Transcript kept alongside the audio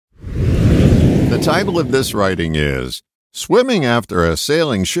title of this writing is Swimming After a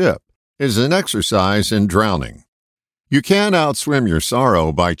Sailing Ship is an Exercise in Drowning. You can't outswim your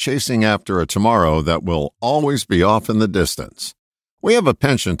sorrow by chasing after a tomorrow that will always be off in the distance. We have a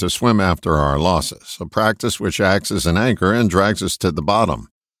penchant to swim after our losses, a practice which acts as an anchor and drags us to the bottom.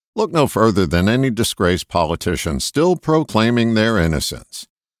 Look no further than any disgraced politician still proclaiming their innocence.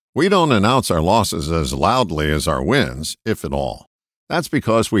 We don't announce our losses as loudly as our wins, if at all. That's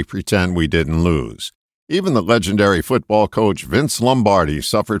because we pretend we didn't lose. Even the legendary football coach Vince Lombardi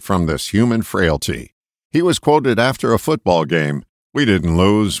suffered from this human frailty. He was quoted after a football game, "We didn't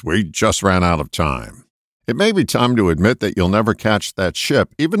lose, we just ran out of time." It may be time to admit that you'll never catch that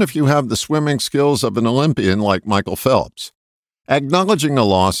ship, even if you have the swimming skills of an Olympian like Michael Phelps. Acknowledging a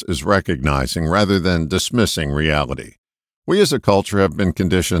loss is recognizing rather than dismissing reality. We as a culture have been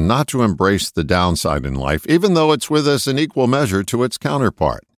conditioned not to embrace the downside in life, even though it's with us in equal measure to its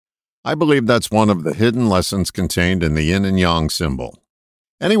counterpart. I believe that's one of the hidden lessons contained in the yin and yang symbol.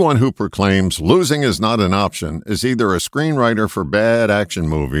 Anyone who proclaims losing is not an option is either a screenwriter for bad action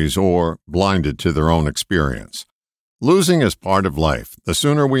movies or blinded to their own experience. Losing is part of life. The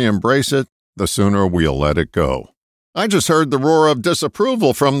sooner we embrace it, the sooner we'll let it go. I just heard the roar of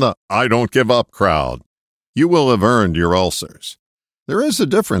disapproval from the "I don't give up" crowd. You will have earned your ulcers. There is a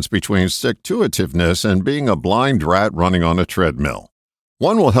difference between stick-to-itiveness and being a blind rat running on a treadmill.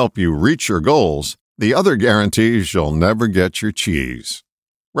 One will help you reach your goals. The other guarantees you'll never get your cheese.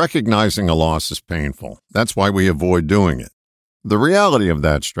 Recognizing a loss is painful. That's why we avoid doing it. The reality of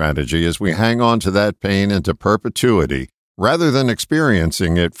that strategy is we hang on to that pain into perpetuity rather than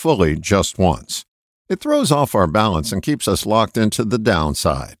experiencing it fully just once. It throws off our balance and keeps us locked into the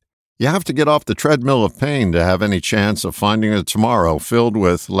downside. You have to get off the treadmill of pain to have any chance of finding a tomorrow filled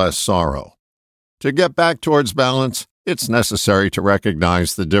with less sorrow. To get back towards balance, it's necessary to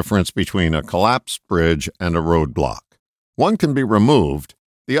recognize the difference between a collapsed bridge and a roadblock. One can be removed.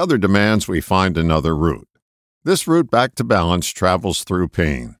 The other demands we find another route. This route back to balance travels through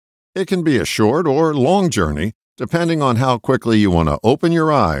pain. It can be a short or long journey, depending on how quickly you want to open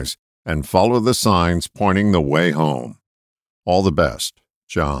your eyes and follow the signs pointing the way home. All the best,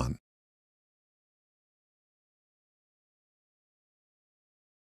 John.